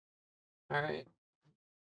Alright.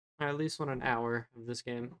 I at least want an hour of this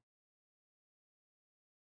game.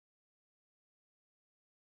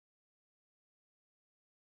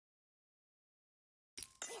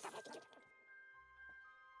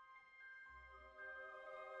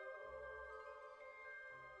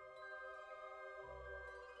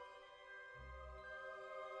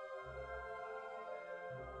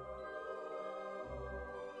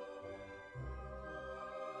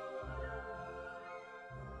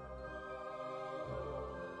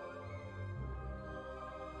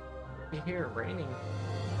 I hear it raining.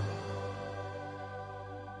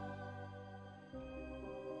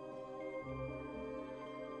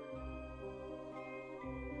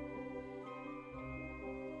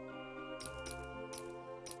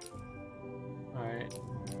 Alright.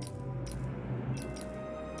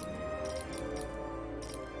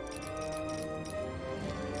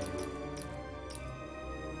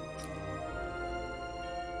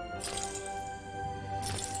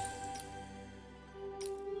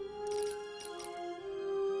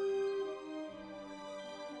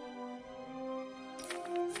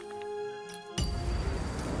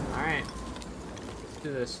 Alright. Let's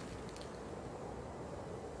do this.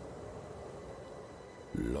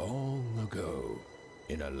 Long ago,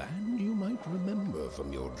 in a land you might remember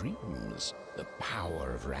from your dreams, the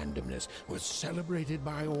power of randomness was celebrated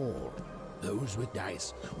by all. Those with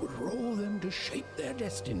dice would roll them to shape their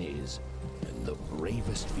destinies, and the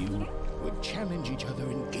bravest few would challenge each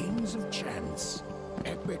other in games of chance.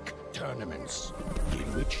 Epic tournaments,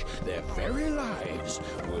 in which their very lives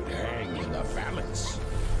would hang in the balance.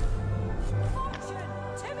 Fortune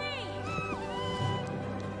to me!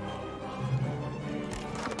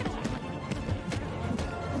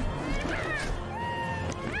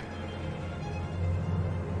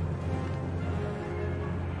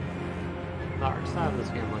 The art style of this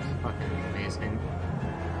game looks fucking amazing.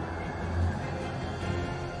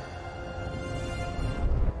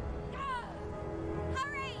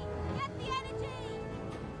 Hurry! Get the energy!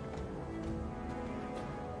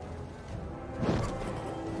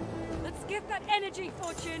 Let's get that energy,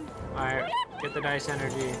 Fortune! Alright, get the dice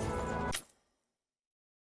energy.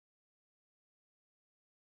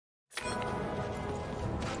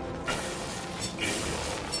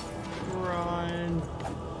 Run.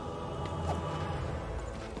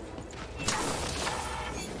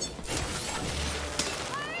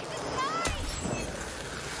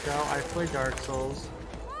 Go, I play Dark Souls.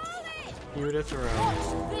 You would have thrown.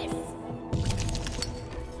 Watch this!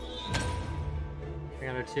 I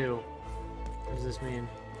got a 2. What does this mean?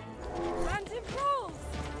 Random rules!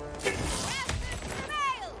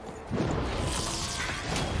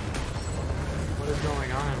 What is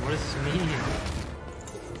going on? What does this mean?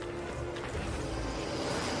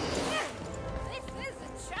 This is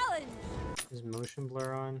a challenge! Is motion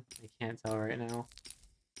blur on? I can't tell right now.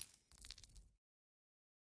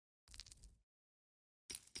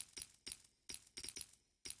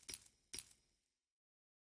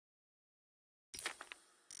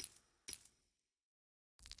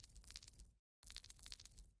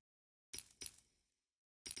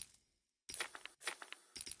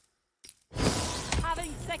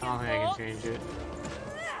 Having I second don't think I can thoughts? change it.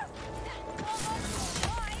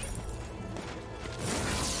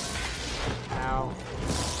 Ow.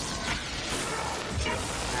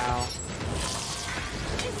 Ow.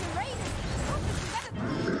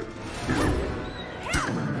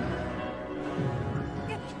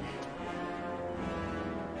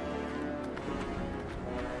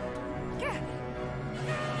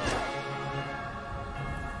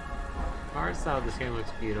 The art style of this game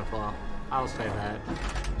looks beautiful. I'll say that.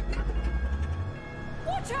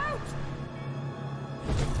 Watch out!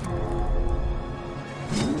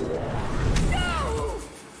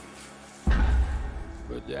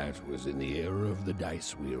 But that was in the era of the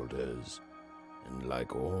dice wielders. And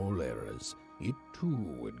like all eras, it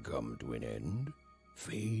too would come to an end,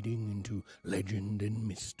 fading into legend and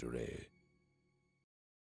mystery.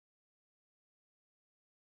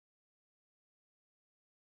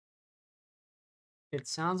 It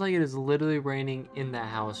sounds like it is literally raining in the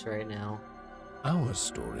house right now. Our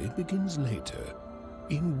story begins later,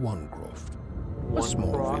 in Wanecroft, a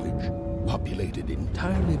small Wanecroft? village populated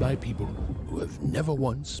entirely by people who have never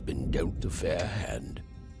once been dealt a fair hand.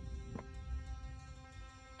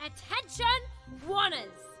 Attention,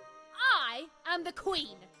 Wanners! I am the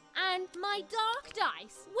Queen, and my dark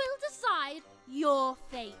dice will decide your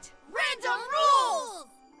fate. Random rules!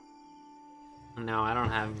 No, I don't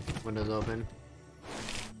have windows open.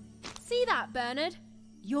 See that, Bernard?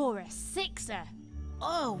 You're a 6er.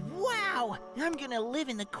 Oh, wow! I'm gonna live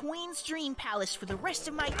in the Queen's Dream Palace for the rest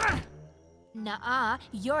of my... Nuh-uh,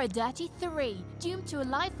 you're a dirty 3, doomed to a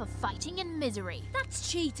life of fighting and misery.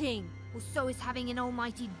 That's cheating. Well, so is having an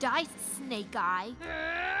almighty dice, Snake Eye.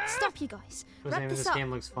 Stop, you guys. Was Wrap saying this this up.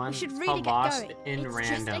 game looks fun. We should It's really called get Lost going. in It's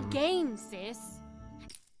Random. just a game, sis.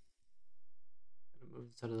 Move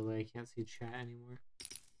this out of the way. I can't see chat anymore.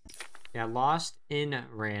 Yeah, Lost in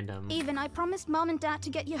Random. Even, I promised Mom and Dad to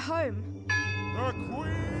get you home. The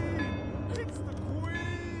Queen! It's the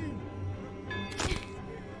Queen!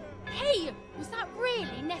 Hey, was that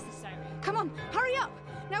really necessary? Come on, hurry up!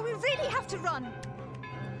 Now we really have to run!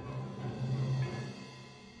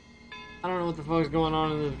 I don't know what the fuck's going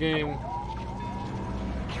on in this game.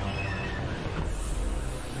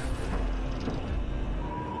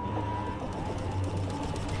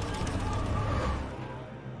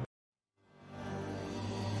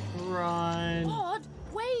 Run. Odd,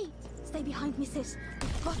 wait. Stay behind me, sis.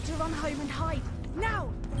 We've got to run home and hide.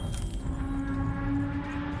 Now!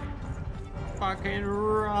 Fucking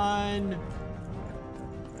run.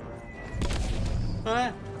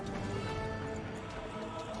 Huh?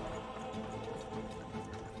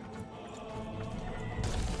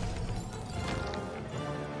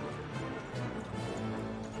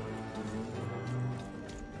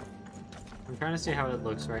 I'm trying to see how it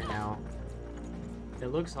looks right now. It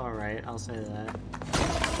looks alright, I'll say that.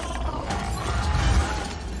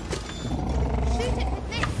 Shoot it with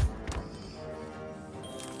this!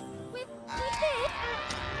 With this?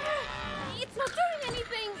 It's not doing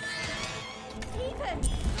anything. Ethan!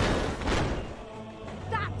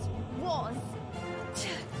 That was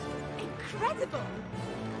incredible!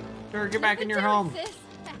 Sure, get back in your Do it, home. sis.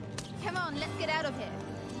 Come on, let's get out of here.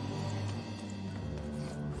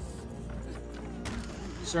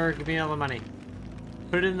 Sir, give me all the money.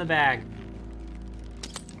 Put it in the bag.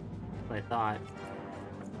 That's what I thought.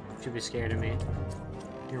 You should be scared of me.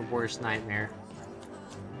 Your worst nightmare.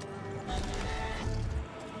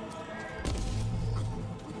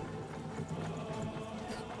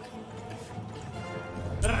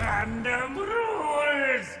 Random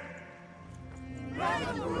rules!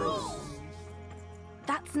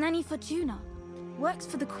 That's Nanny Fortuna. Works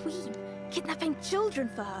for the Queen, kidnapping children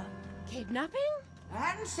for her. Kidnapping?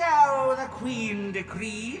 And so the Queen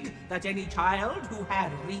decreed that any child who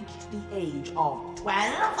had reached the age of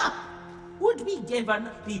 12 would be given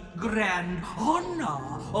the grand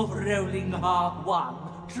honor of rolling her one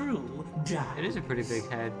true die. It is a pretty big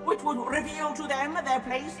head. Which would reveal to them their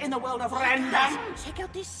place in the world of random. Check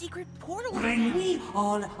out this secret portal. Bring me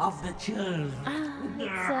all of the children.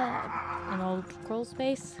 It's an old crawl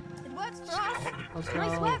space. It works for us. Let's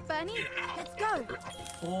Nice go. work, Bernie. Let's go.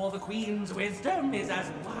 For the Queen's wisdom is as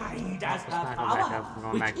wide as her not go back power, up, we're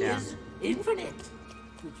going which back down. is infinite.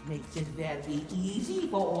 Which makes it very easy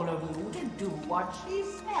for all of you to do what she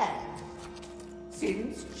said.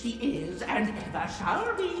 Since she is and ever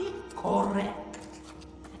shall be correct.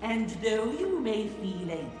 And though you may feel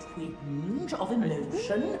a twinge of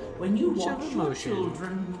emotion when you Twinge of watch your emotion.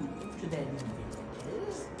 children move to their new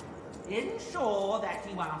villages, ensure that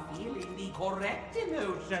you are feeling the correct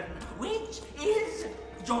emotion, which is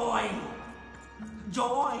joy.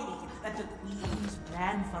 Joy that the Queen's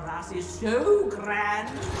plan for us is so grand.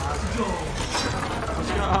 Joy.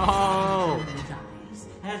 Let's go! Paradise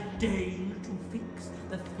has deigned to fix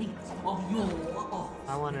the fate of your office.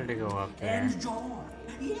 I wanted to go up there. And joy,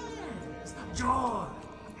 yes, joy,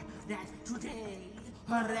 that today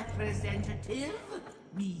her representative,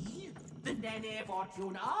 me, the Nene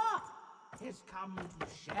Fortuna, has come to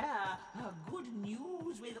share her good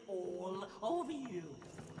news with all of you.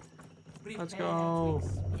 Let's Prepare go.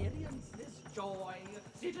 to experience this joy,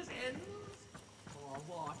 citizens. For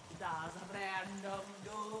what does random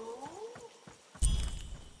do?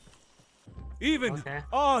 Even! Okay.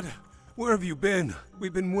 Odd! Where have you been?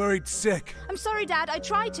 We've been worried sick. I'm sorry, Dad. I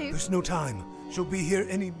tried to. There's no time. She'll be here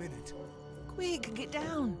any minute. Quick, get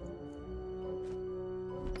down.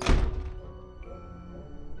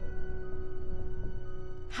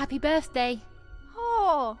 Happy birthday.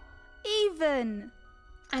 Oh, Even.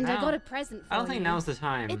 And I Now- got a present for I don't think you. now's the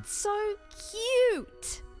time. It's so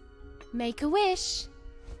cute. Make a wish.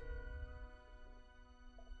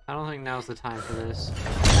 I don't think now's the time for this.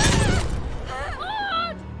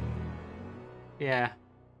 Yeah.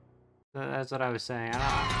 That's what I was saying.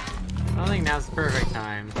 I don't think now's the perfect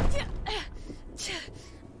time.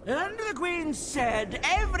 And the Queen said,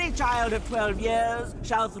 every child of 12 years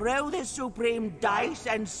shall throw this supreme dice,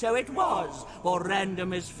 and so it was. For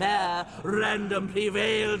random is fair, random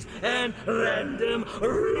prevails, and random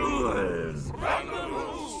rules. Random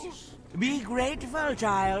rules. Be grateful,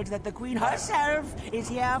 child, that the Queen herself is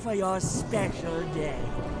here for your special day.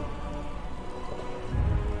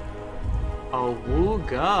 Oh,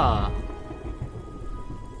 wooga.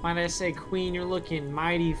 Why did I say, Queen, you're looking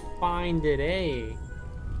mighty fine today.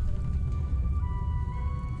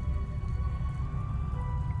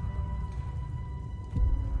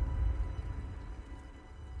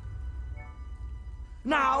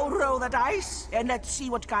 Now roll the dice, and let's see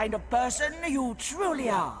what kind of person you truly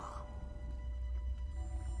are.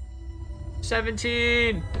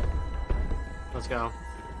 17! Let's go.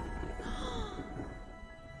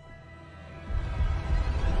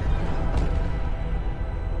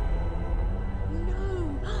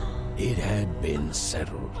 It had been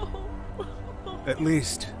settled. At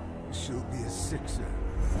least, she'll be a sixer.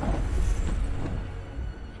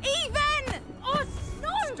 Even! Oh, no!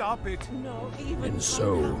 Stop it! No, even And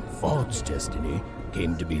so, Odd's destiny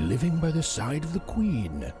came to be living by the side of the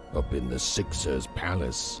Queen up in the Sixer's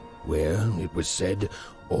palace, where, it was said,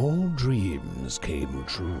 all dreams came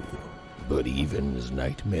true. But Even's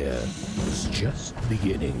nightmare was just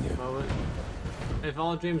beginning. Well, if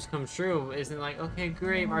all dreams come true, isn't it like, okay,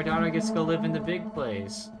 great, our daughter gets to go live in the big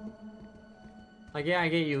place? Like, yeah, I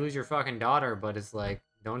get you lose your fucking daughter, but it's like,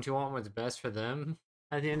 don't you want what's best for them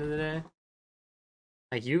at the end of the day?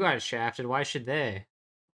 Like, you got shafted, why should they?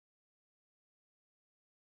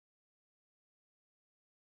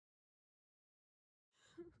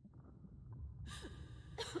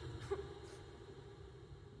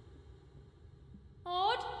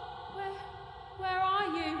 Odd? Where are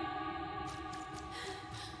you?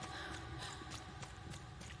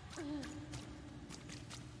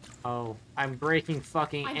 Oh, I'm breaking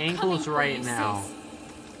fucking I'm ankles coming for right you, now. sis.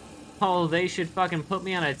 Oh, they should fucking put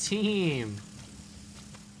me on a team.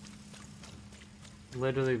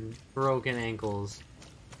 Literally broken ankles.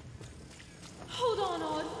 Hold on,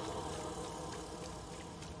 Odd.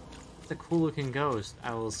 It's a cool looking ghost,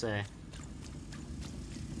 I will say.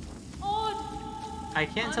 Odd. I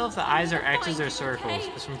can't tell if the eyes are X's or Fine, circles, okay.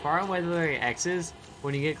 because from far away they're like X's.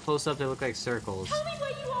 When you get close up, they look like circles. Tell me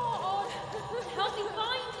where you are, Odd. Help me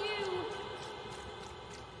find you.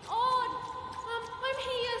 Odd. I'm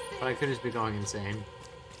here, sis. But I could just be going insane.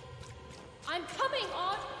 I'm coming,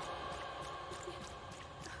 Odd.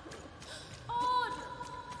 Odd.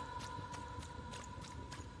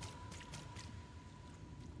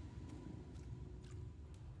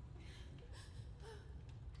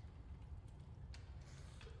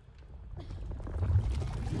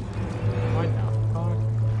 What the fuck?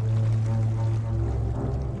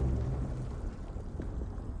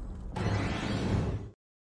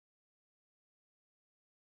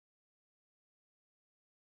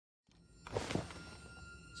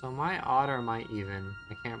 So am I odd or am I even?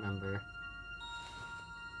 I can't remember.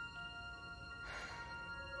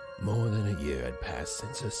 More than a year had passed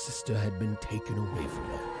since her sister had been taken away from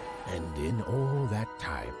her, and in all that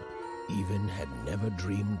time, Even had never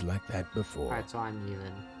dreamed like that before. Alright, so I'm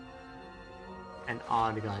even. And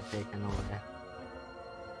odd got taken away.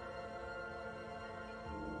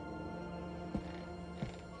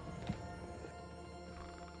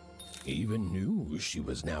 Even knew she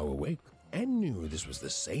was now awake, and knew this was the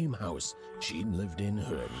same house she'd lived in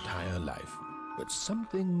her entire life. But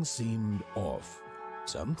something seemed off.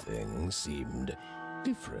 Something seemed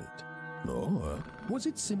different. Or was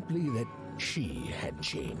it simply that she had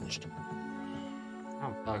changed? I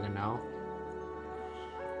don't fucking know.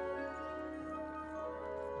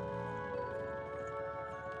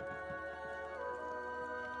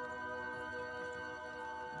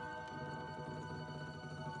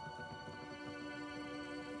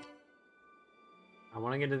 I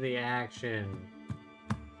want to get to the action.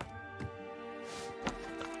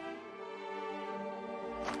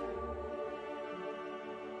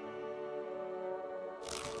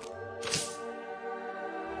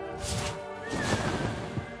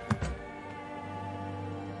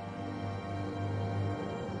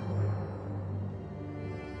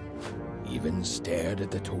 Even stared at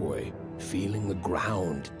the toy, feeling the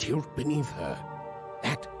ground tilt beneath her.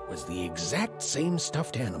 That was the exact same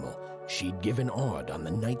stuffed animal she'd given Odd on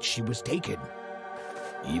the night she was taken.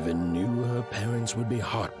 Even knew her parents would be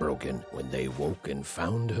heartbroken when they woke and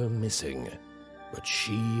found her missing. But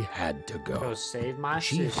she had to go. Go save my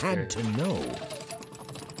She sister. had to know.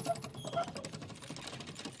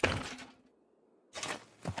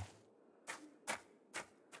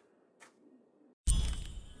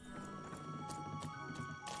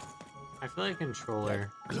 I feel like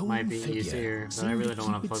controller Glowing might be figure easier, but I seemed really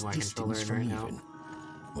don't want to keep plug its my controller distance in right from now. Even.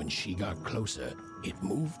 When she got closer, it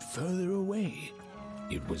moved further away.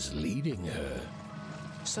 It was leading her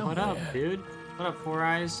somewhere. What up, dude? What up, Four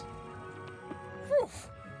Eyes?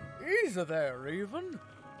 Easy there, Even.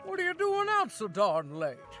 What are you doing out so darn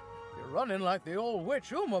late? You're running like the old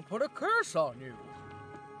witch Uma put a curse on you.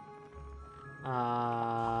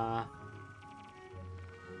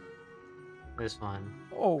 This one.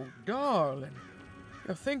 Oh, darling.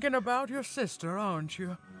 You're thinking about your sister, aren't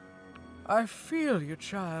you? I feel you,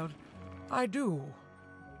 child. I do.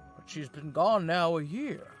 But she's been gone now a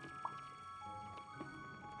year.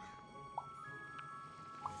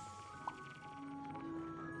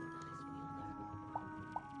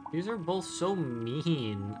 These are both so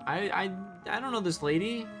mean. I don't know this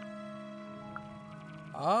lady.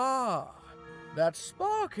 Ah, that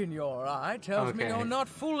spark in your eye tells me Okay. you're not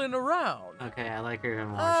fooling around. Okay, I like her even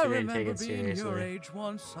more. I She didn't take remember it being your seriously. age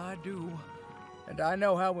once, I do. And I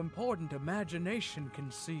know how important imagination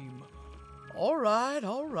can seem. All right,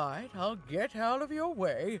 I'll get out of your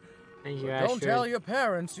way. Thank you, But don't Astrid. tell your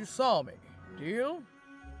parents you saw me. Deal?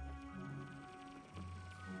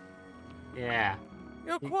 Yeah.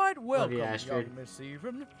 You're quite welcome, you, Astrid. young Miss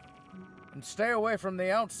Even. And stay away from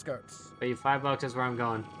the outskirts. Pay you $5, is where I'm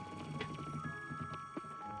going.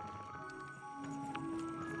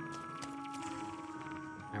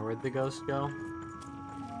 Now, where'd the ghost go?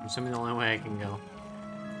 I'm assuming the only way I can go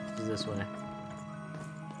is this way.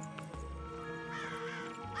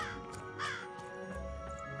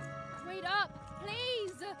 Wait up,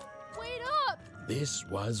 please! Wait up! This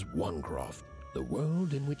was Onecroft, the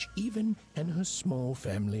world in which Even and her small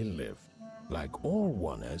family lived. Like all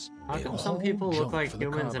Oners, How they come some all people look jumped like for the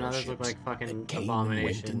humans and cargo others look ships like fucking that came and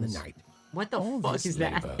went in the abominations? night. What the All fuck this is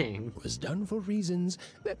that labor thing? was done for reasons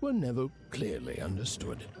that were never clearly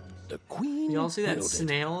understood. The Queen Y'all see that willed it,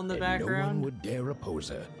 snail in the and no one background? would dare oppose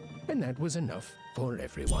her, and that was enough for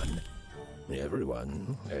everyone.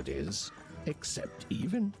 Everyone, that is, except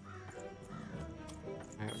Even.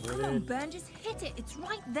 Alright, Come where on, did... Ben, just hit it. It's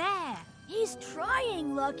right there. He's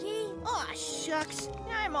trying, Lucky. Aw, shucks.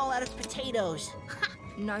 I'm all out of potatoes.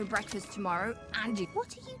 No breakfast tomorrow, Andy.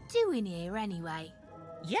 What are you doing here anyway?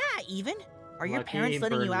 Yeah, Even. Are your Lucky parents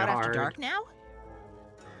letting you out after Bernard. dark now?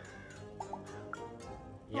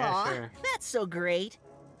 Yeah, Aw, sure. that's so great.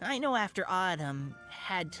 I know after Autumn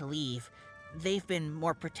had to leave, they've been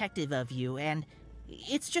more protective of you, and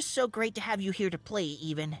it's just so great to have you here to play,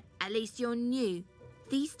 Even. At least you're new.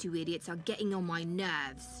 These two idiots are getting on my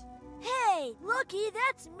nerves. Hey, Lucky,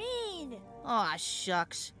 that's mean. Aw,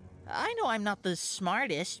 shucks. I know I'm not the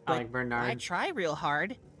smartest, I but like Bernard. I try real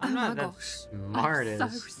hard. I'm Oh not my that gosh. smartest. I'm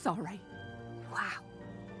so sorry. Wow.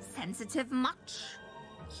 Sensitive much?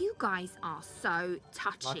 You guys are so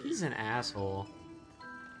touchy. Lucky's an asshole.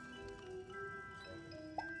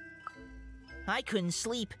 I couldn't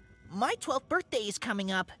sleep. My 12th birthday is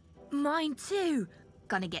coming up. Mine too.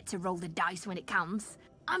 Gonna get to roll the dice when it comes.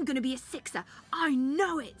 I'm gonna be a sixer. I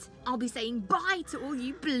know it. I'll be saying bye to all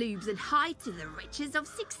you bloobs and hi to the riches of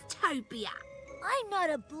Sixtopia. I'm not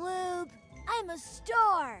a bloob. I'm a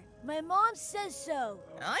star. My mom says so.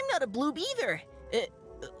 I'm not a bloob either.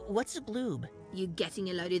 What's a bloob? You getting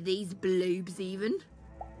a load of these bloobs even?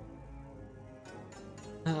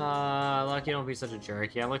 Lucky, don't be such a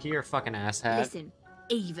jerk. Yeah, Lucky, you're a fucking asshat. Listen,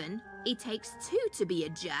 even, it takes two to be a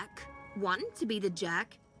jerk. One to be the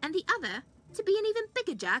jerk, and the other to be an even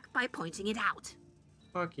bigger jerk by pointing it out.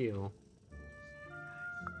 Fuck you.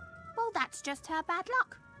 Well, that's just her bad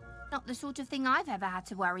luck. Not the sort of thing I've ever had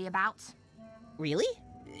to worry about. Really?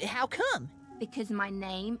 How come? Because my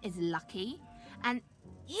name is Lucky, and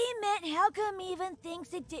He meant how come Even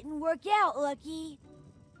thinks it didn't work out, Lucky.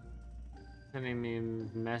 Sending me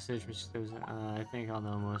a message, I think I'll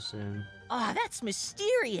know most soon. Aw, that's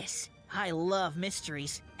mysterious. I love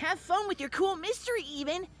mysteries. Have fun with your cool mystery,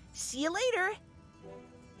 Even. See you later.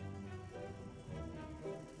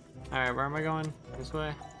 Alright, where am I going? This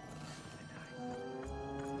way?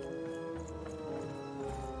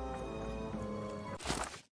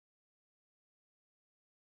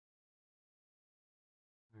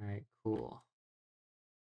 Alright, cool.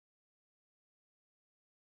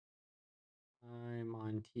 I'm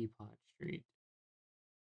on Teapot Street.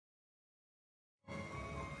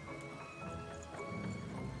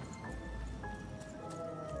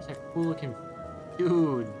 That's a cool looking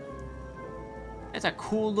dude. That's a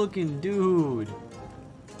cool looking dude.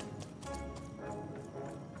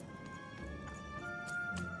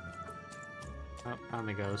 Oh, found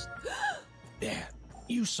the ghost. There,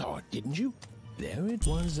 you saw it, didn't you? There it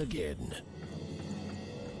was again.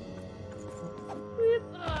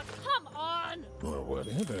 Come on! Or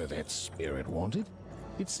whatever that spirit wanted.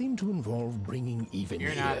 It seemed to involve bringing Even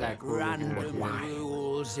You're here. not that cool looking, But Random why?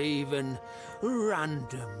 rules, Even.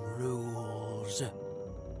 Random rules.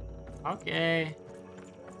 Okay.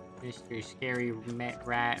 Mr. Scary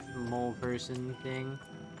Rat Mole Person thing.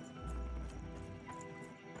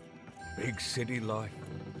 Big city life.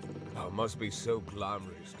 Oh, it must be so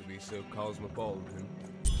glamorous to be so cosmopolitan.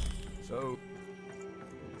 So...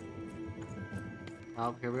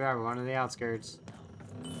 Oh, here we are. We're on to the outskirts.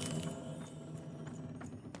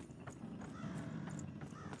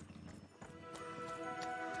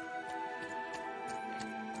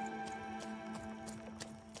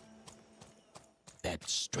 That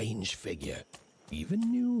strange figure even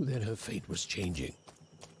knew that her fate was changing,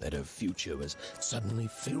 that her future was suddenly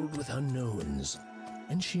filled with unknowns,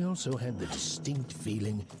 and she also had the distinct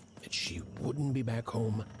feeling that she wouldn't be back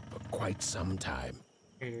home for quite some time.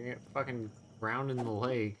 You're gonna get fucking drowned in the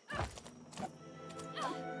lake.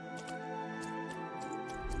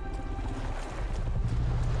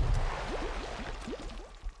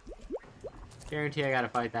 Guarantee I gotta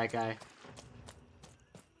fight that guy.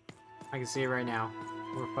 I can see it right now.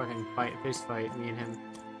 We're fucking fist fight, me and him.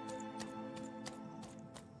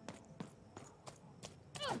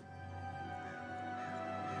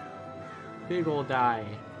 Big ol' die.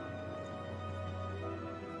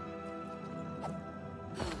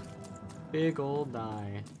 Big ol'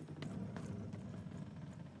 die.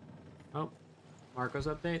 Oh, Marco's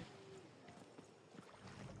update.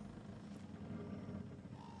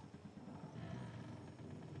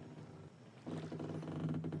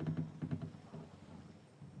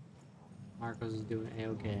 Marcos is doing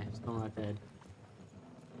A-okay. Still not dead.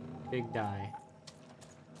 Big die.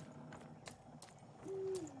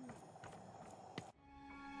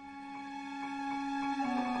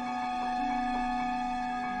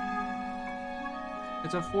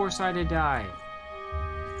 It's a four-sided die.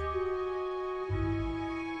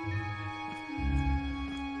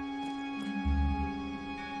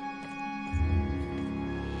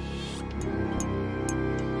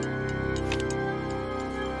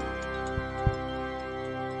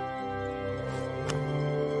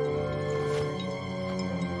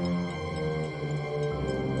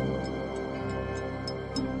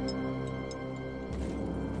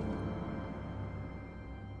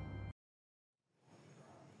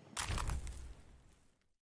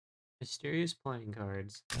 Mysterious playing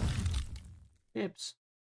cards. Pips.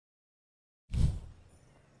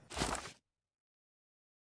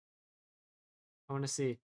 I want to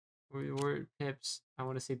see. Where Pips? I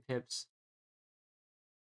want to see Pips.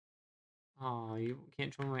 Oh, you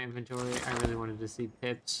can't show my inventory. I really wanted to see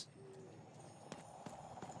Pips.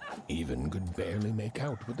 Even could barely make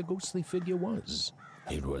out what the ghostly figure was.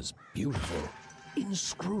 It was beautiful,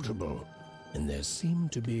 inscrutable, and there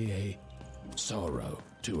seemed to be a sorrow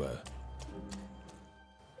to her.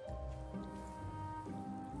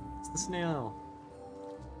 It's the snail.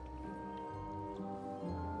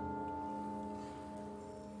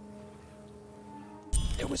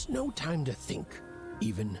 There was no time to think.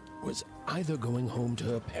 Even was either going home to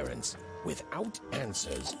her parents without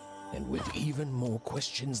answers and with even more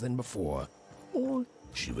questions than before, or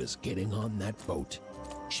she was getting on that boat.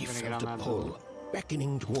 She felt a pull,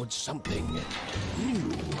 beckoning towards something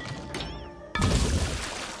new.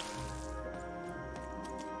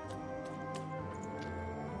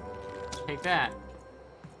 Take that.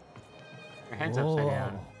 Your head's upside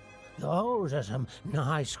down. Those are some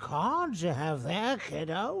nice cards you have there,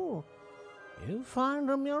 kiddo. You find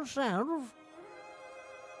them yourself?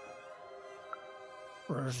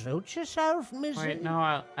 Suit yourself, missy. Wait, no,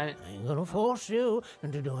 I ain't gonna force you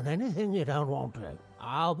into doing anything you don't want to.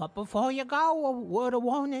 Oh, but before you go, a word of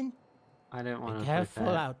warning. I didn't want to. Be careful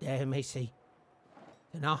out there, missy.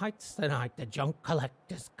 Tonight's the night the junk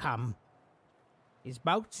collectors come. His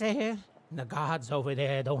boat's here, and the guards over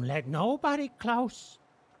there don't let nobody close.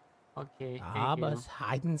 Okay, but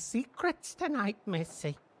hiding secrets tonight,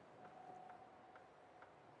 missy.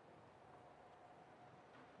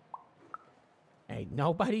 Ain't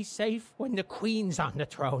nobody safe when the Queen's on the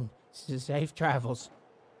throne. Safe travels.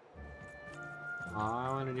 Oh, I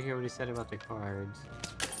wanted to hear what he said about the cards.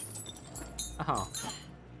 Oh,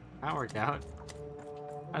 that worked out.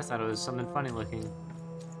 I just thought it was something funny looking.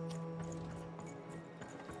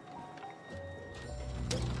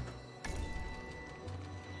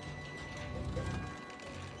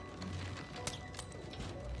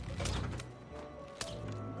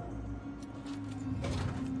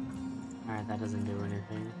 Alright, that doesn't do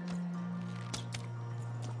anything.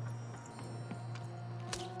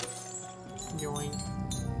 Yoink.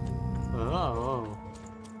 Oh.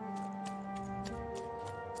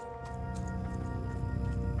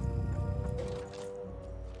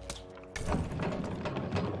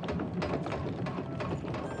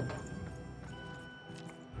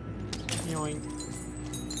 Yoink.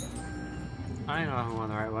 I don't know if I'm going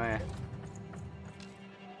the right way.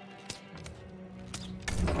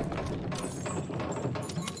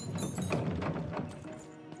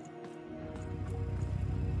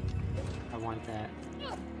 want that.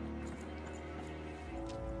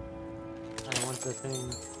 I want the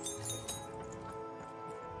thing.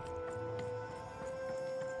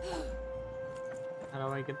 How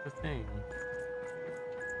do I get the thing?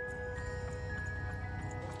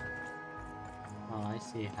 Oh, I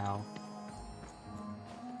see how.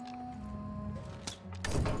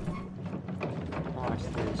 Watch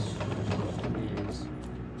this. Is.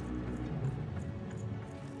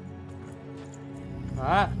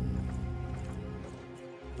 Ah!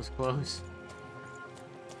 That was close.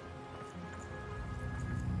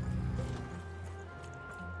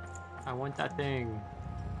 I want that thing.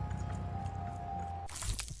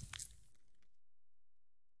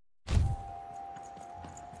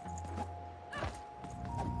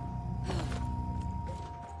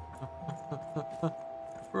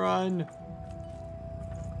 Run!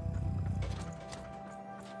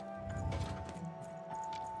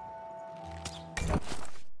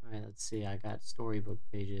 Alright, let's see. I got storybook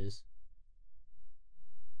pages.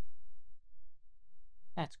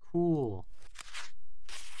 That's cool.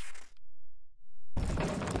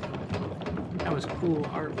 That was cool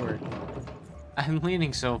artwork. I'm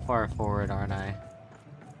leaning so far forward, aren't I?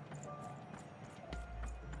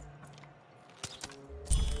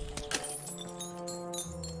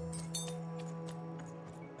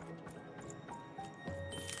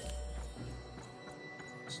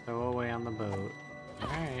 Stow away on the boat.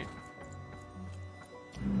 Alright.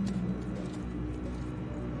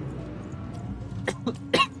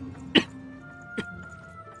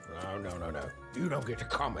 No. You don't get to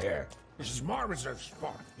come here. This is my reserve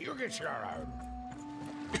spot. You get your own.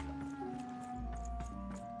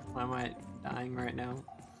 Why am I dying right now?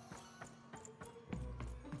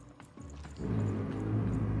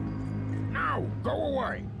 Now, go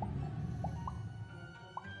away.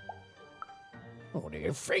 What do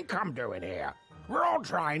you think I'm doing here? We're all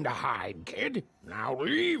trying to hide, kid. Now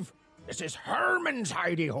leave. This is Herman's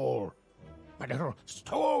hidey hole. My little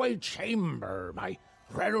stowaway chamber, my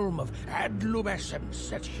realm of adlubescence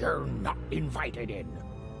that you're not invited in.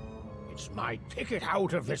 It's my ticket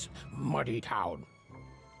out of this muddy town.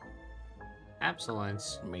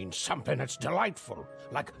 Absolence. Means something that's delightful,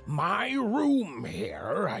 like my room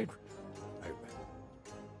here.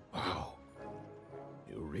 Wow.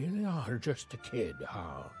 You really are just a kid,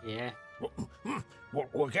 huh? Yeah.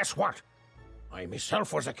 Well, guess what? I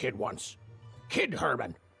myself was a kid once. Kid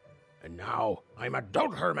Herman. And now I'm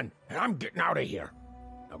adult Herman, and I'm getting out of here.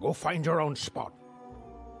 Now go find your own spot.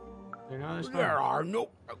 There are no...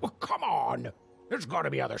 Well, come on. There's got to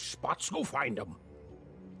be other spots. Go find them.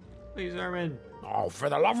 Please, Herman. Oh, for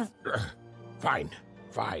the love of... Fine.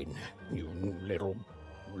 You little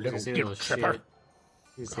guilt tripper.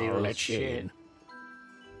 I'll let you in.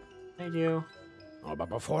 Thank you. Oh, but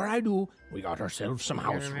before I do, we got ourselves some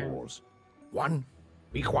house rules. 1,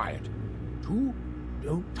 be quiet. 2,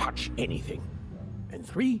 don't touch anything. And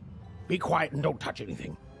 3, be quiet and don't touch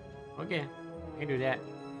anything. Okay, I can do that.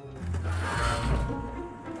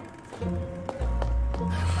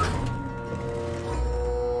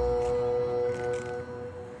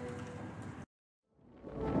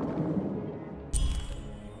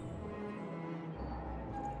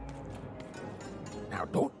 Now,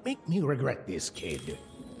 don't make me regret this, kid.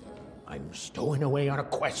 I'm stowing away on a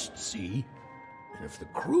quest, see? And if the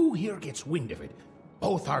crew here gets wind of it,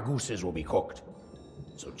 both our gooses will be cooked.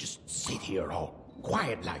 So just sit here all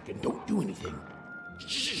quiet-like and don't do anything.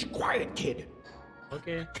 Shh, quiet, kid.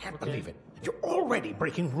 Okay. Can't believe it. You're already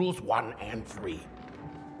breaking rules 1 and 3.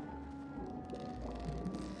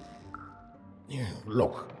 Yeah,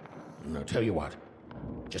 look, I'll tell you what.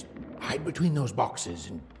 Just hide between those boxes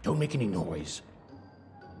and don't make any noise.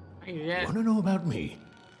 Want to know about me?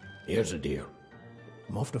 Here's the deal.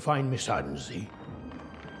 I'm off to find my son, see?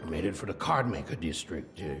 I'm headed for the Cardmaker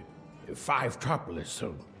district, 5-tropolis,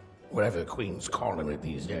 or whatever the Queen's calling it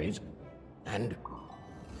these days. And...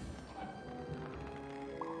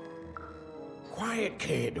 Quiet,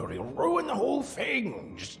 kid, or you'll ruin the whole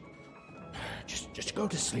thing. Just go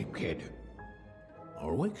to sleep, kid.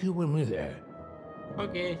 I'll wake you when we're there.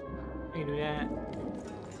 Okay, I can do that.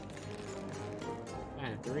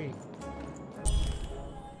 3.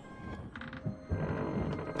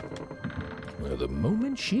 Well, the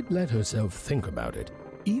moment she'd let herself think about it,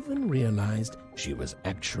 even realized she was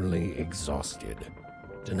actually exhausted.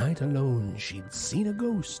 Tonight alone, she'd seen a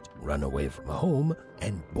ghost, run away from home,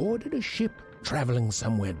 and boarded a ship traveling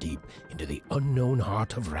somewhere deep into the unknown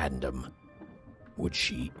heart of Random. Would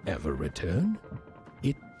she ever return?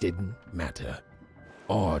 It didn't matter.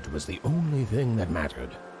 Odd was the only thing that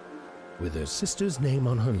mattered. With her sister's name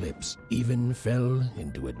on her lips, Even fell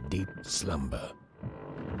into a deep slumber.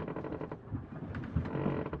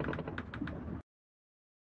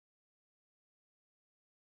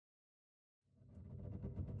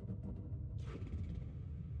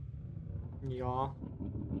 Y'all,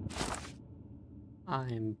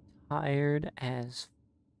 I'm tired as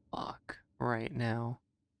fuck right now.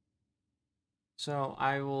 So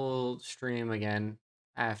I will stream again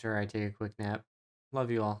after I take a quick nap.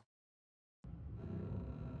 Love you all.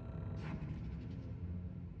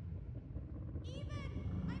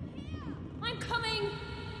 I'm coming!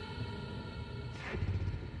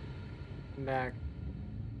 I'm back.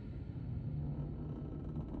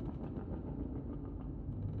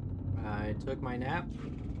 I took my nap.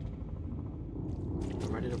 I'm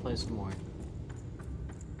ready to play some more.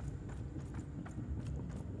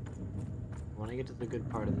 I want to get to the good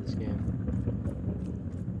part of this game.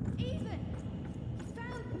 Ethan! You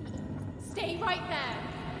found me! Stay right there!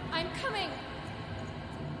 I'm coming!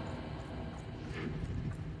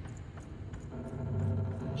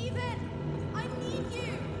 Ethan! I need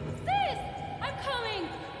you! Sis! I'm coming!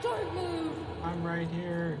 Don't move! I'm right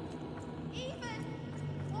here. Ethan!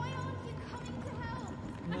 Why aren't you coming to help?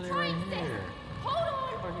 No, I'm they're trying, right sis! here. Hold on!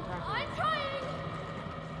 What are you talking I'm about? trying!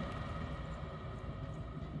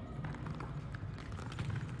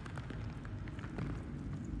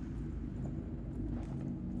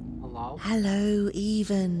 Hello? Hello,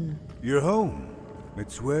 Even. You're home.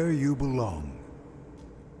 It's where you belong.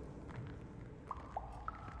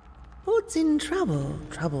 What's in trouble?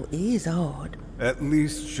 Trouble is odd. At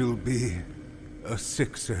least she'll be a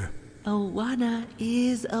sixer. A wanna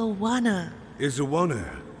is a wanna. Is a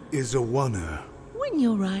wanna. Is a wanna. When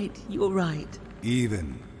you're right, you're right.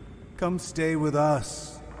 Even. Come stay with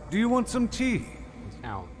us. Do you want some tea?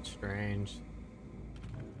 Sounds strange.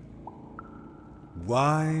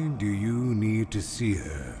 Why do you need to see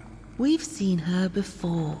her? We've seen her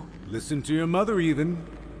before. Listen to your mother, Even.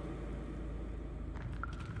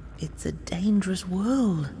 It's a dangerous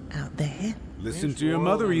world out there. Listen to your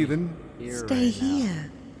mother, Even. Stay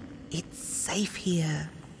here. It's safe here.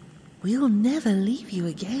 We'll never leave you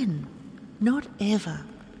again. Not ever.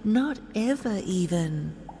 Not ever,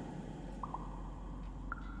 Even.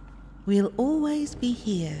 We'll always be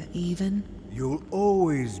here, Even. You'll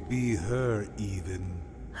always be her, Even.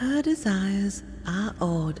 Her desires are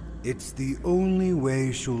odd. It's the only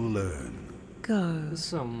way she'll learn. Go.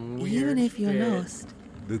 Some weird Even if you're shit. lost.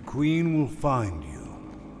 The Queen will find you.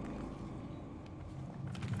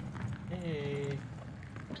 Hey.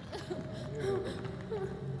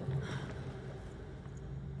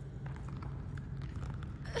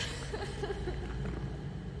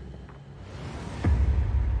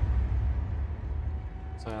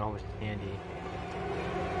 So I always candy.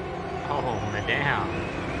 Oh, madame.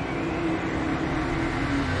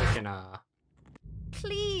 Looking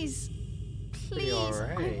Please. Pretty Please.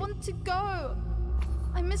 alright. I want to go.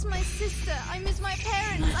 I miss my sister. I miss my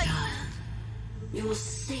parents. You're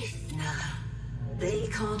safe now. They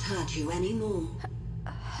can't hurt you anymore.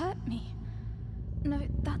 Hurt me? No,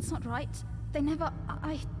 that's not right. They never.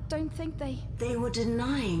 I don't think they. They were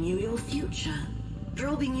denying you your future,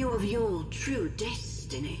 robbing you of your true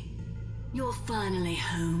destiny. You're finally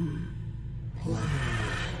home.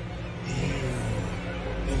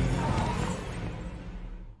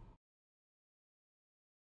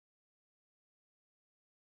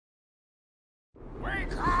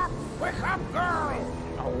 Wake up, girl!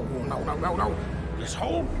 No. This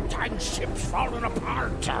whole township's falling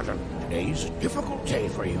apart, Sergeant. Today's a difficult day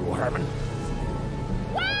for you, Herman.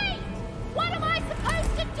 Wait! What am I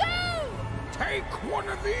supposed to do? Take one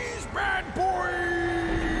of these bad boys!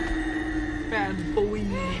 Bad boy.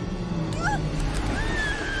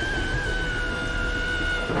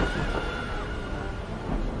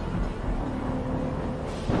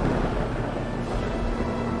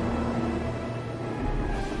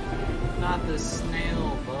 Not the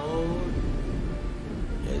snail boat.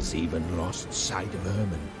 As Even lost sight of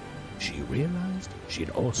Herman, she realized she'd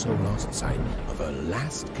also lost sight of her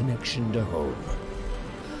last connection to home.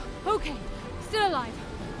 Okay, still alive.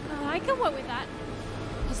 I can work with that.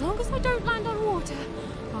 As long as I don't land on water,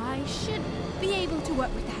 I should be able to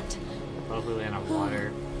work with that. Probably land on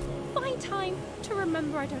water. Find time to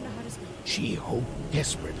remember I don't know how to swim. She hoped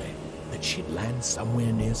desperately that she'd land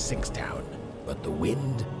somewhere near Sixtown, but the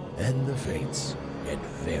wind and the fates had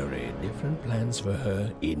very different plans for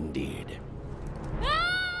her indeed.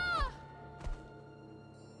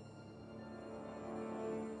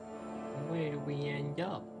 Where do we end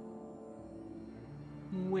up?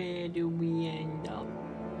 Where do we end up?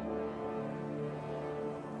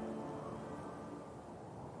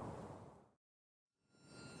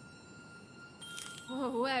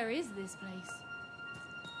 Whoa, where is this place?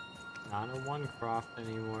 Not a Onecroft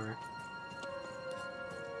anymore.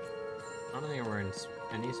 I don't think we're in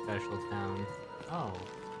any special town. Oh.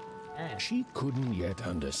 Hey. She couldn't yet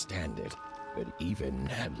understand it, but even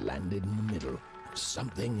had landed in the middle of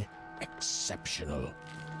something exceptional.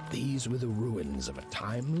 These were the ruins of a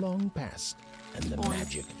time long past, and the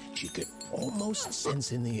magic she could almost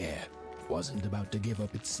sense in the air wasn't about to give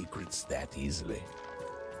up its secrets that easily.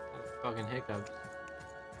 Fucking hiccups.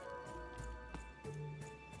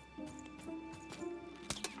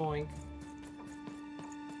 Boink.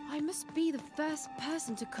 I must be the first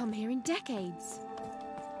person to come here in decades.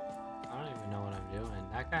 I don't even know what I'm doing.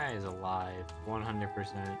 That guy is alive,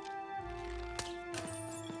 100%.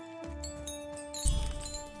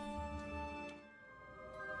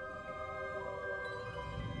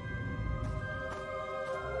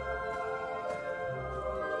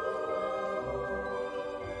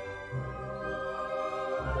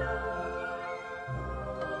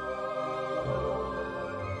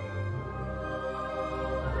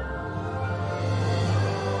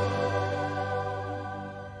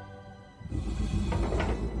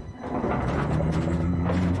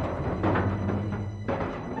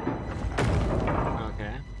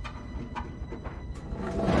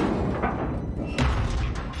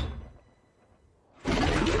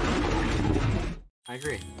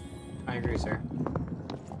 I agree, sir.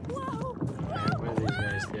 Alright, what do these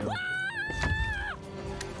guys do?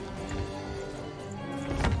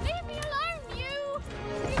 Leave me alone, you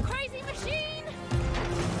crazy machine!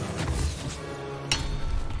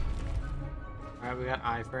 Alright, we got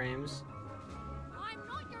iframes. I'm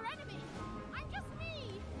not your enemy. I'm just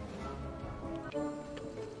me.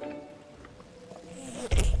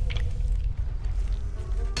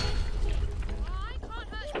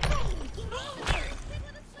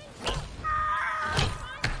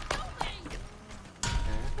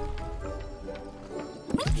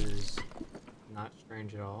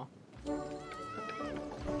 At all.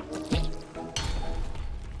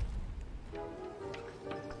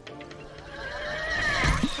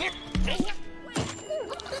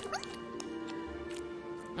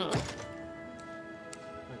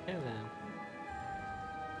 Okay then.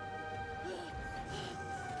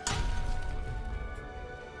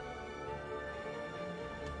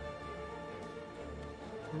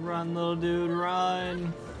 Run, little dude,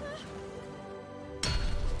 run!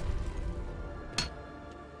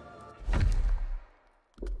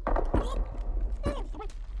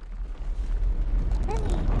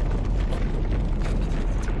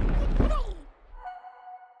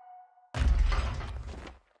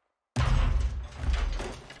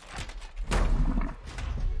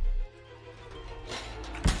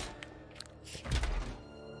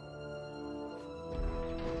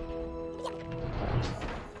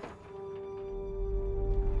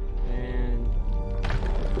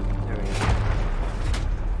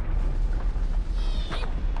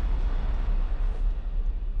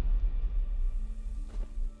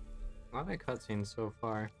 A lot of cutscenes so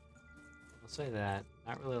far. I'll say that.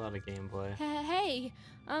 Not really a lot of gameplay. Hey,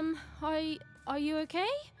 are you okay?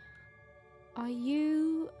 Are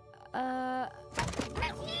you,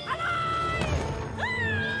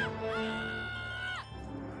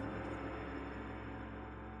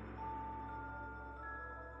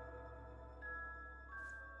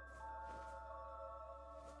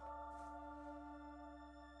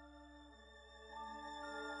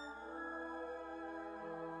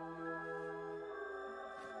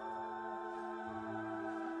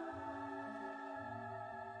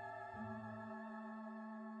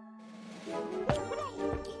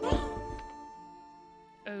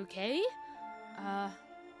 okay?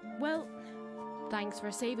 Well, thanks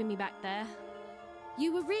for saving me back there.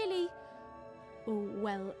 You were really,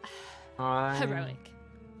 well, heroic.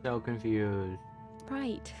 So confused.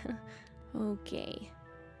 Right. Okay.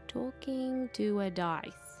 Talking to a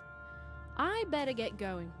dice. I better get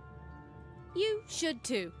going. You should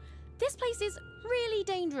too. This place is really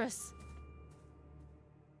dangerous.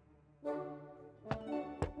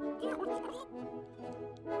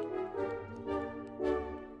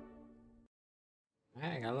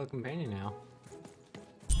 Hey, I got a little companion now.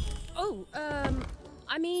 Oh,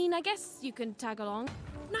 I mean, I guess you can tag along.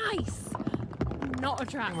 Nice! Not a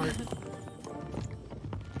trap.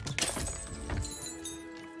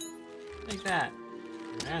 Take that.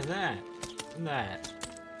 There's that. And that.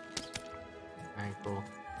 Alright, cool.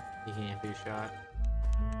 He can't be shot.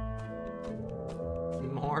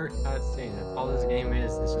 More cutscenes. That's all this game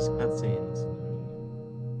is. It's just cutscenes.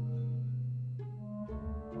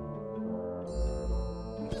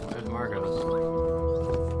 There's Marcos.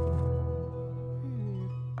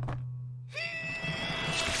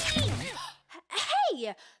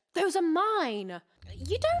 Hey! Those are mine!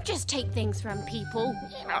 You don't just take things from people.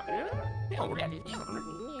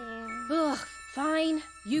 Ugh, fine.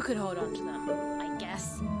 You could hold on to them, I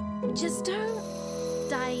guess. Just don't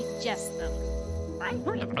digest them. Alright.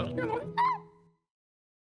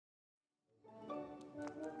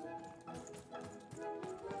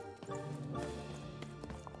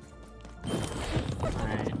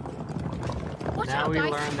 Watch Now out, we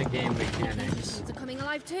guys. learn the game mechanics. Things are coming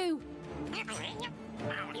alive too. Yep.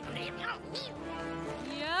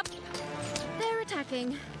 They're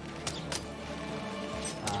attacking.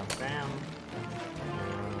 Bam.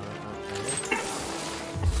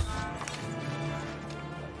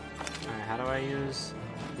 Alright, how do I use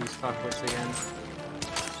these fuckwits again?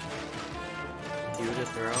 You to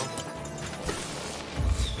throw.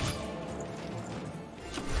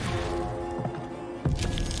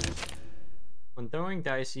 When throwing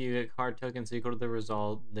dice, you get card tokens equal to the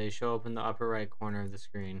result. They show up in the upper right corner of the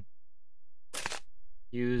screen.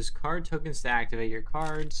 Use card tokens to activate your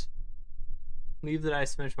cards. Leave the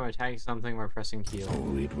dice finished by attacking something by pressing Q.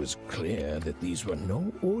 Oh, it was clear that these were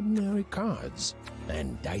no ordinary cards,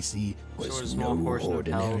 and Dicey was no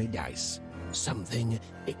ordinary dice. Something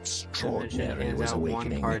extraordinary was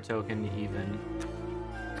awakening. One card token even.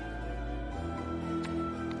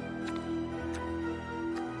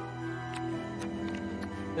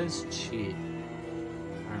 Let's cheat.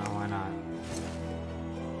 I don't know why not.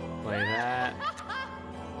 Play that.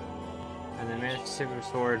 And then manage Super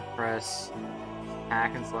Sword, press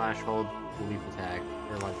hack and slash hold leap attack.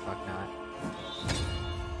 Or what the fuck not.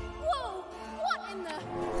 Whoa! What in the?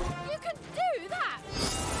 You can do that!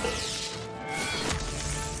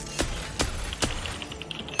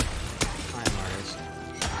 I'm artist.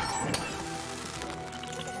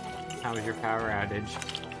 How was your power outage?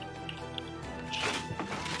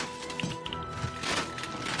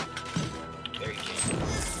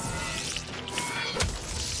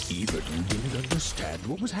 Everton didn't understand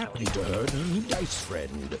what was happening to her and her new dice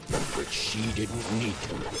friend. But she didn't need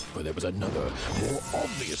to, for there was another, more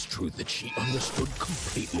obvious truth that she understood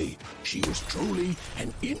completely. She was truly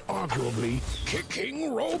and inarguably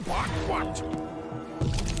kicking robot butt.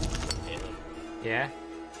 Yeah?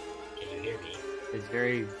 Can you hear me? It's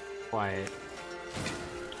very quiet.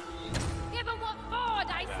 Give him what for,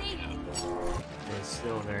 Dicey! It's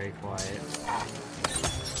still very quiet.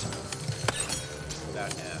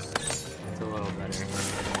 About now. It's a little better.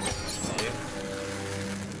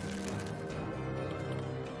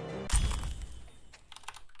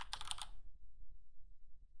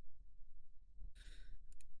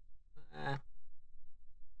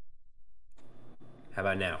 How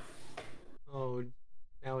about now? Oh,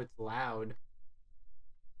 now it's loud.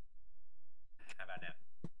 How about now?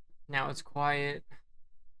 Now it's quiet.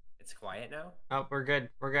 It's quiet now? Oh, we're good.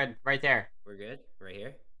 We're good. Right there. We're good? Right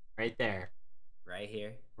here? Right there. Right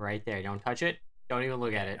here? Right there. Don't touch it. Don't even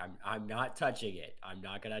look at it. I'm not touching it. I'm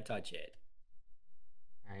not gonna touch it.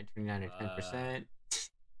 Alright, 29 or 10%.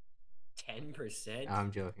 10%? No,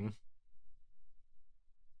 I'm joking.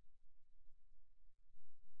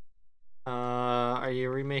 Are you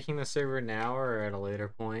remaking the server now or at a later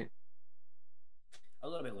point? A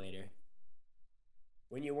little bit later.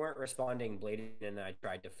 When you weren't responding, Bladen and I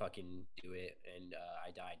tried to fucking do it, and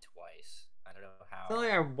I died twice. I don't know how. It's not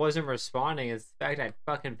like I wasn't responding. It's the fact I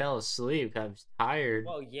fucking fell asleep because I was tired.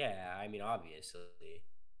 Well, yeah, I mean, obviously.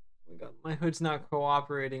 Oh my god, my hood's not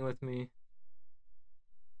cooperating with me.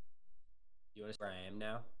 You want to see where I am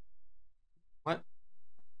now? What?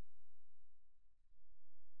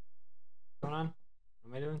 What's going on? What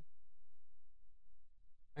am I doing?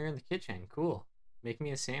 Oh, you're in the kitchen. Cool. Make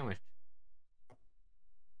me a sandwich.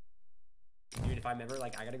 Dude, if I'm ever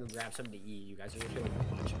like, I gotta go grab something to eat, you guys are gonna kill me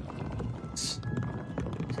much. He's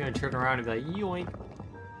gonna turn around and be like, yoink.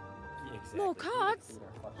 Exactly. More cards?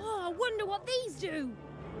 Oh, I wonder what these do.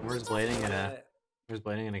 Where's Blading gonna? Where's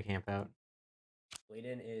Blading gonna camp out?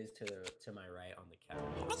 Bladen is to my right on the couch.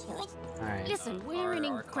 Alright. Listen, we're an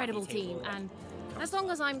incredible team, and as long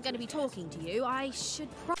as I'm going to be talking to you, I should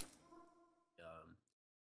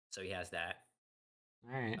So he has that.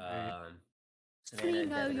 Alright. Do you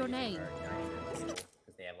know your name?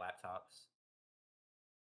 Because they have laptops.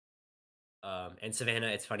 And Savannah,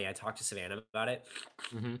 it's funny, I talked to Savannah about it.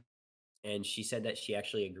 Mm-hmm. And she said that she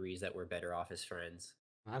actually agrees that we're better off as friends.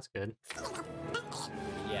 Well, that's good.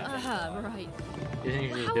 Yeah. Right. You think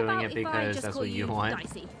you're just How doing about it if I because just that's call what you want?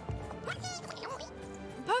 Dicey?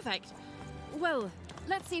 Perfect. Well,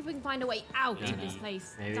 let's see if we can find a way out of this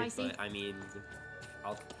place, Dicey. But, I mean,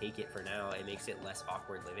 I'll take it for now. It makes it less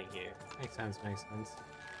awkward living here. Makes sense, makes sense.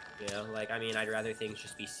 You know, like, I mean, I'd rather things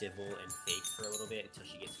just be civil and fake for a little bit until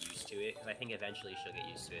she gets used to it. Because I think eventually she'll get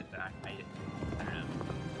used to it, but I don't know.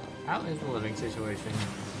 How is the living situation?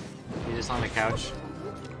 You just on the couch?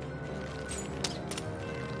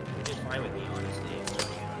 It's fine with me, honestly.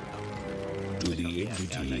 to the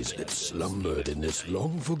entities that slumbered in this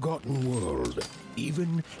long-forgotten world,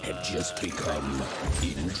 even had just become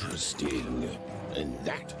interesting. And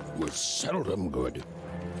that was seldom good.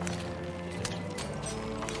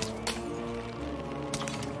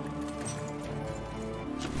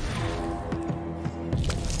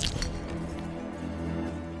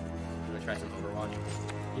 Wanna try some Overwatch?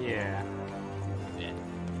 Yeah. Yeah.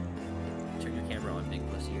 Turn your camera on, big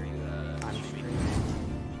pussy, or you streaming?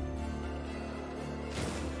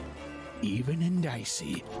 Even in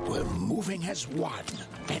Dicey, we're moving as one,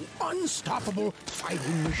 an unstoppable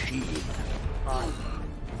fighting machine.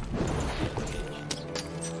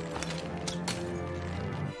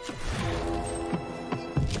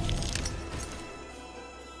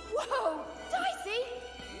 Whoa! Dicey!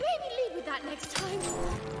 Maybe lead with that next time.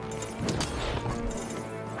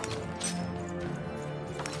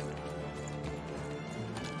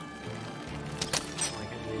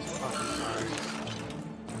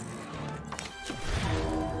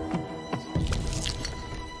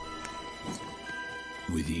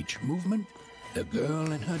 With each movement, the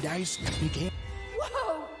girl and her dice became...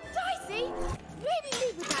 Whoa! Dicey! Maybe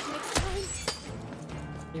lead with that next time.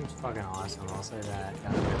 Seems fucking awesome, I'll say that.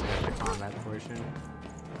 Gotta get to the combat portion.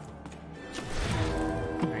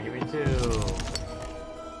 Alright, give me 2.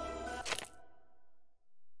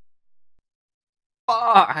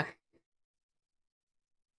 Fuck!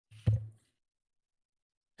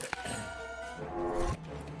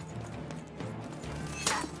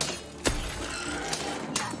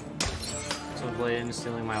 So Bladen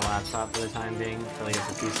stealing my laptop for the time being until I get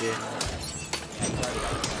the PC.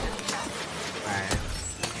 Alright.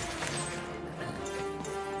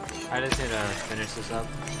 I just need to finish this up.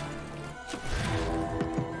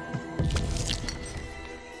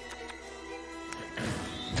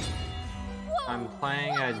 I'm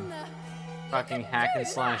playing a fucking hack and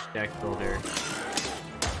slash deck builder.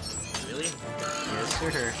 Really? Yes,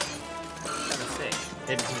 sir. Kinda sick.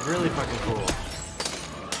 It's really fucking cool.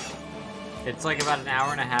 It's like about an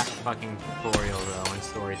hour and a half of fucking tutorial though and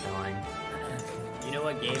storytelling. You know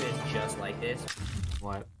what game is just like this?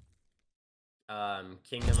 What?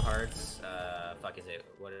 Kingdom Hearts, fuck is it?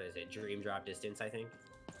 What is it? Dream Drop Distance, I think?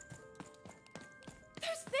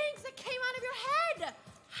 Those things that came out of your head!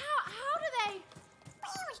 How do they...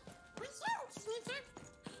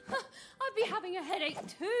 I'd be having a headache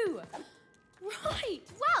too! Right,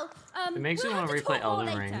 well, It makes me we'll want to have replay talk more Elden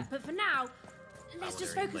later, Ring. But for now, let's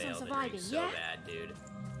just focus on surviving, So yeah? bad, dude.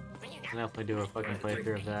 I'll definitely do a fucking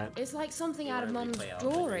playthrough of that. It's like something out of Mum's Play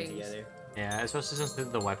Elden Ring drawings. together. Yeah, especially since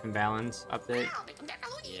the weapon balance update.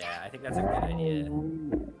 Yeah, I think that's a good idea.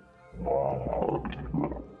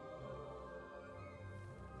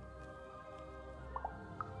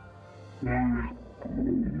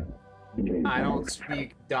 I don't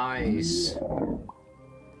speak dice.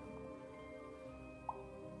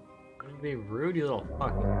 Don't be rude, you little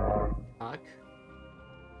fucking fuck.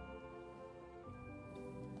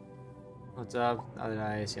 What's up? Other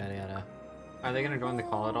dice, yada yada. Are they gonna join the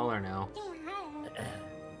call at all or no?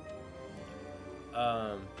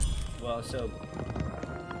 Well, so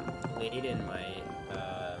Layden might,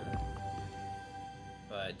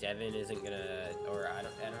 but Devin isn't gonna, or I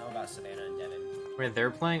don't know about Savannah and Devin. Wait,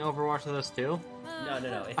 they're playing Overwatch with us too? No. If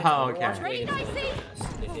it's Oh, okay. Overwatch, Layden's gonna join us.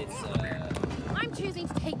 If it's, I'm choosing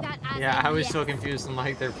to take that as Yeah, a I was yes. so confused. I'm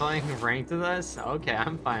like, they're playing ranked with us? Okay,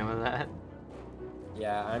 I'm fine with that.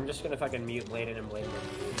 yeah, I'm just gonna fucking mute Layden and blame them.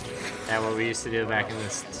 Yeah, what we used to do back in the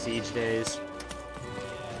Siege days.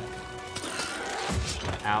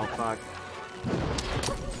 Ow, fuck.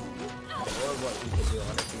 Or what we could do,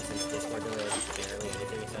 honestly, since Discord really has barely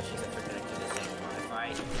anything, especially since we're connected to the same Wi-Fi,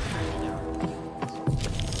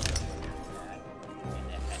 and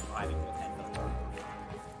then having with headphones on.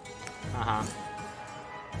 Uh-huh.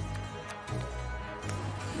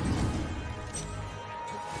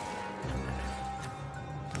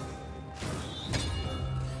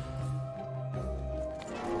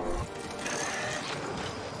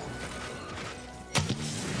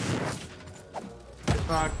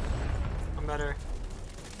 Fuck. I'm better.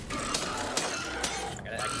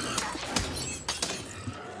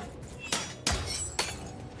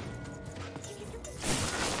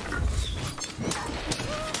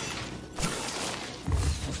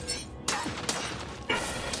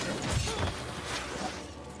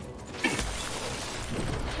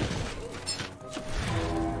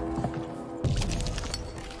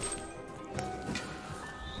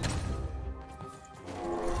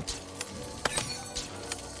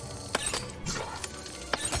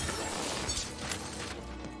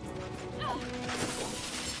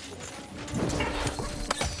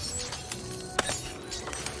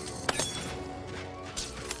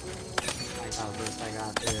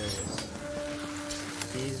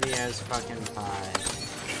 Easy as fucking pie.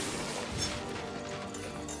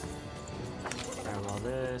 Grab all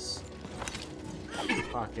this.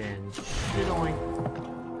 Fucking shit-oink.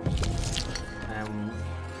 And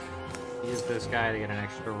use this guy to get an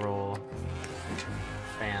extra roll.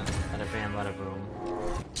 Bam. Bada bam, bada boom.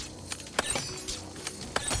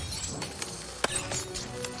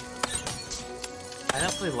 I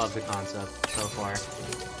definitely love the concept so far.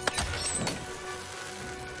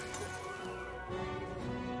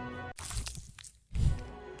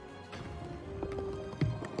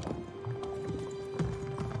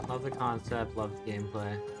 Love the concept, love the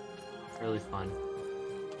gameplay. It's really fun.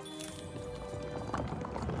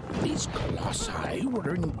 These colossi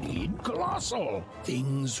were indeed colossal.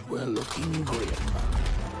 Things were looking grim.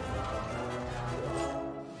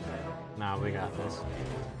 Nah, we got this.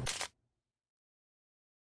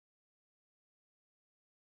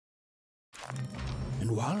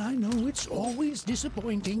 And while I know it's always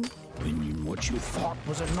disappointing when what you thought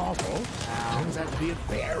was a novel turns out to be a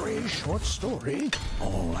very short story,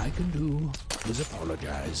 all I can do is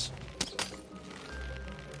apologize.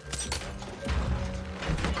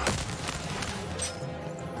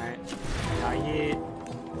 Alright. Now you...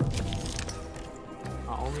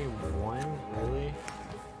 only one? Really?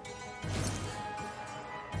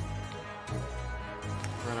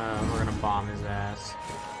 We're gonna bomb his ass.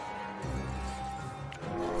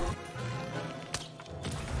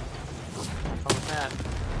 Have fun with that.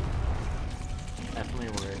 Definitely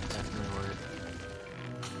worth, definitely worth.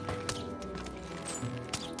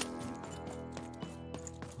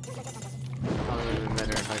 Probably would have been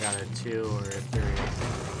better if I got a 2 or a 3.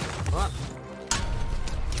 What?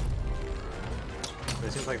 But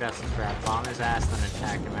it seems like that's the trap. Bomb his ass, then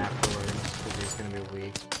attack him afterwards, because he's gonna be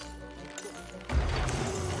weak.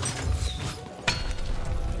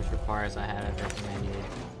 Which requires I have everything I need.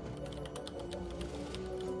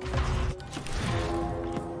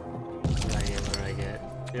 What did I get?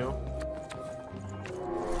 2?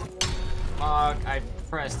 Fuck, I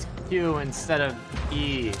pressed Q instead of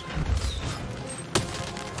E.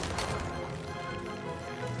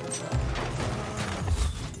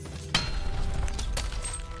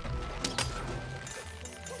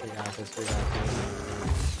 We got this, we got this.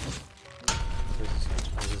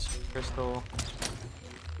 There's this crystal.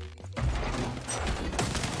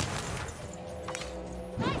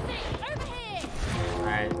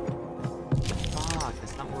 Alright. Fuck,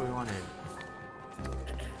 that's not what we wanted.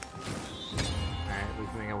 Alright, we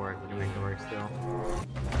can make it work. We can make it work still.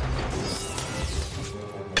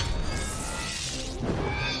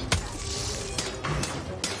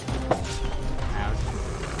 Ouch.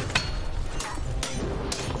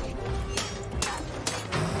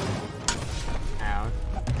 Ouch.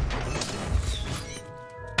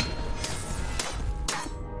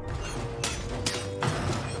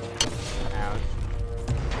 Ouch.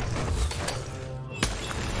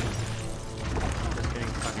 Just getting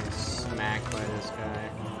fucking smacked by this guy.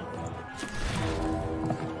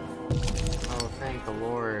 Oh, thank the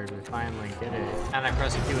Lord, we finally get it. And I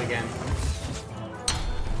press Q again.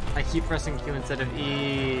 I keep pressing Q instead of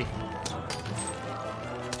E.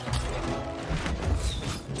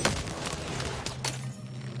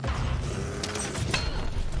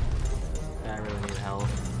 I really need help.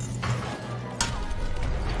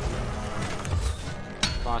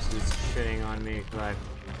 Boss is shitting on me because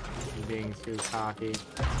I'm being too cocky.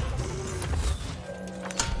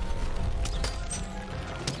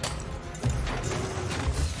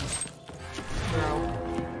 Throw.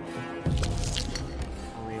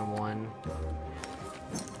 Only a 1.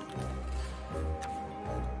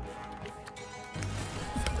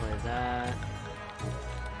 Play that.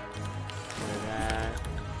 Play that.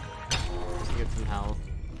 Just to get some health.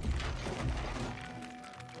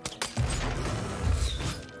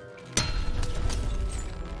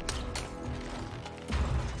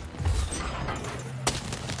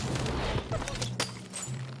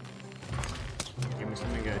 Give me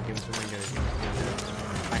something good, give me something good, give me something good.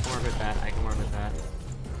 I can work with that, I can work with that.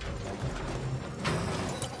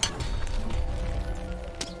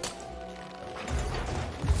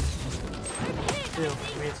 Two,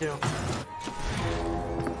 give me a 2.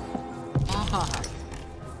 Ah.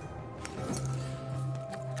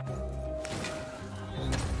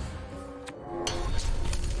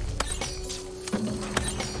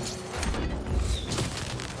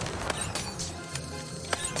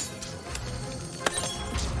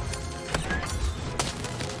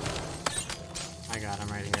 I got him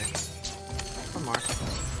right here. One more.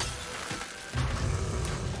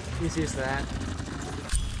 Easy as that.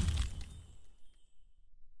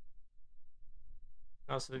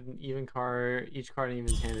 Also, even card, each card in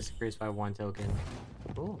Even's hand is decreased by 1 token.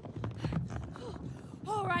 Cool.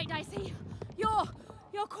 All right, Dicey.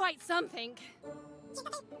 You're quite something.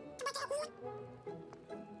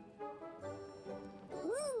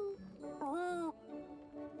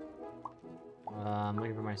 I'm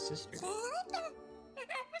looking for my sister.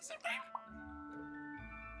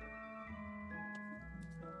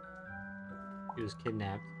 She was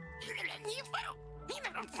kidnapped.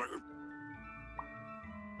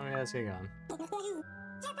 Oh yeah, let's get going.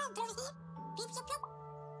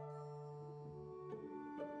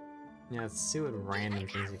 Yeah, let's see what random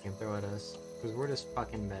things he can throw at us. Because we're just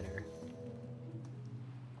fucking better.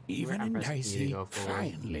 Even and Dicey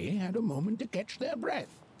finally had a moment to catch their breath,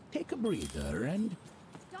 take a breather, and...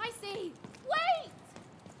 Dicey! Wait!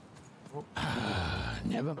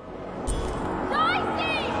 Never...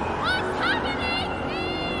 Dicey! What's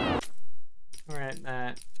happening? Alright,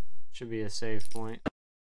 that should be a save point.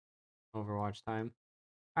 Overwatch time.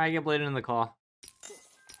 Alright, get Bladen in the claw.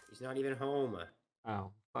 He's not even home.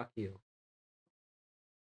 Oh, fuck you.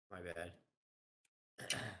 My bad.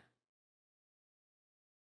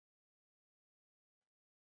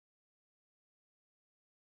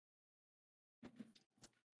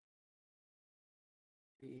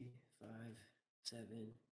 Three, 5,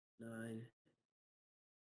 7, 9,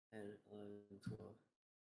 10, 11, 12.